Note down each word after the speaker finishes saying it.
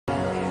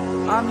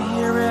I'm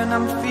here and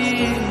I'm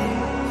feeling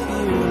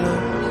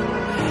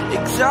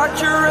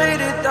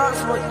exaggerated,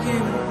 that's what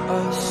you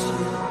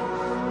assume.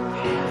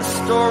 The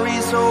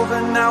story's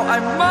over now, I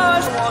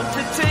must want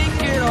to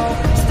take it all.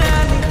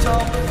 Standing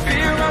tall,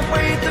 fear I've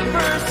weighed the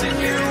person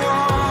you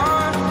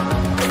are.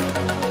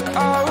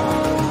 Oh,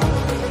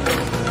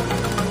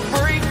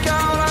 break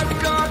out, I've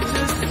got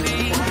to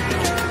see.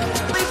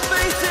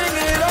 Facing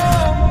it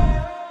all,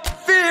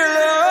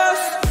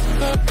 fearless.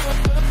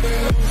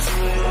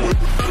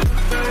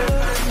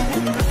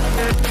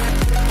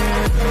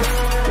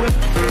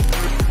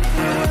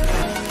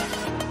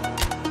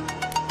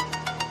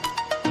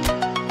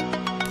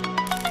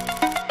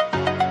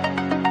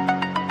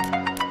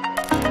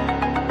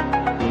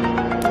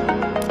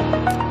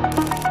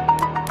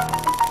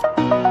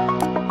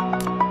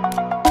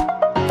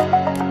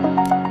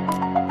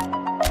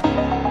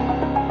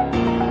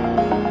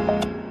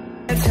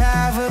 Let's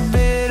have a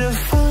bit of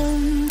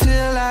fun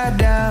till I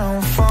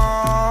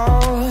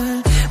downfall.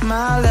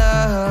 My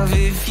love,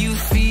 if you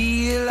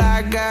feel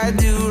like I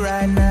do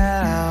right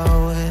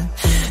now,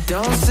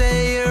 don't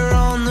say you're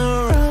on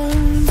the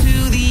run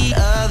to the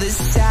other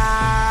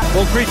side.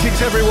 Well,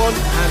 greetings everyone,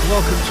 and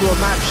welcome to a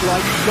match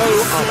like no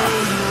other.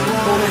 We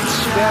call it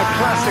their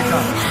Classica.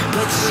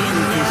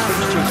 These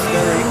fixtures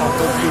very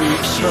often do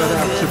turn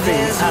out to be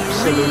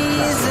absolute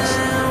classics.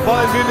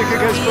 Bayern Munich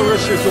against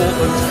Borussia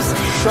Dortmund,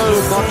 so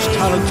much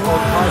talent on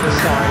either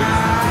side.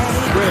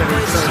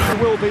 Really, they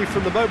will be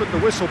from the moment the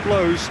whistle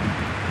blows,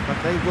 but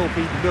they will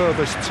be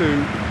nervous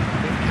too.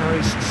 It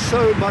carries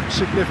so much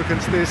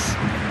significance, this.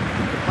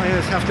 The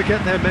players have to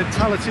get their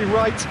mentality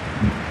right.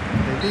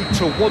 They need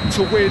to want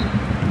to win.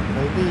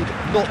 They need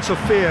not to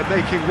fear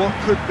making what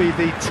could be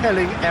the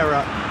telling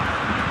error.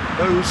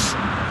 Those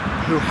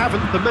who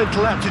haven't the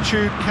mental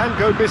aptitude can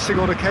go missing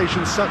on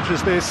occasions such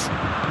as this.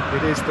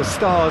 It is the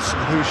stars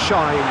who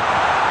shine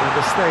when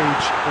the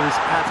stage is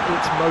at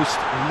its most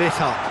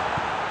lit up.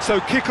 So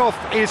kickoff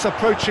is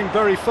approaching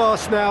very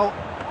fast now.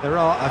 There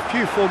are a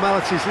few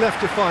formalities left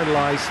to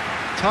finalise.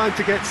 Time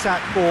to get set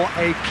for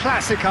a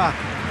Classica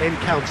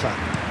encounter.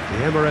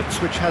 The Emirates,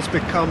 which has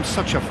become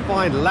such a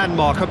fine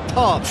landmark, a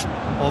part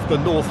of the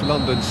North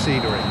London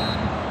scenery.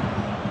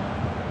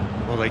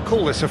 Well, they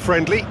call this a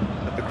friendly,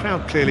 but the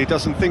crowd clearly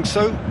doesn't think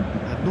so,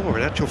 and nor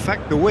in actual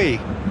fact do we.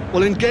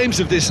 Well, in games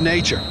of this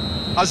nature,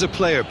 as a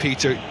player,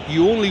 Peter,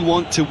 you only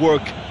want to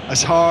work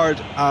as hard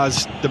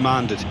as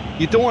demanded.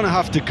 You don't want to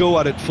have to go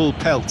at it full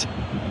pelt.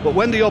 But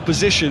when the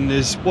opposition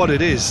is what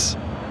it is,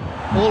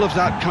 all of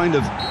that kind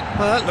of...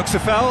 Well, that looks a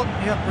foul.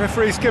 Yep,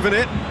 referee's given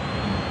it.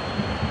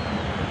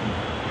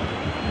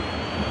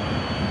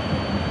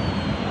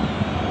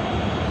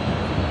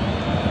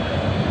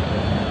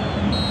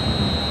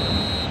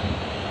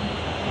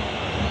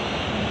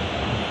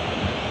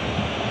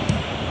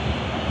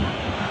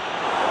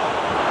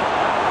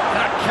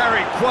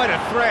 Carried quite a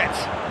threat.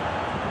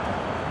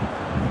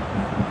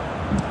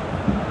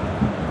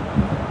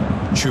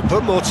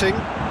 Choupo-Moting.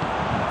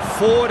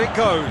 Forward it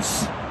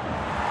goes.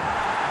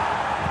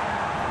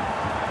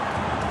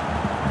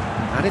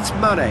 And it's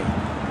Mane.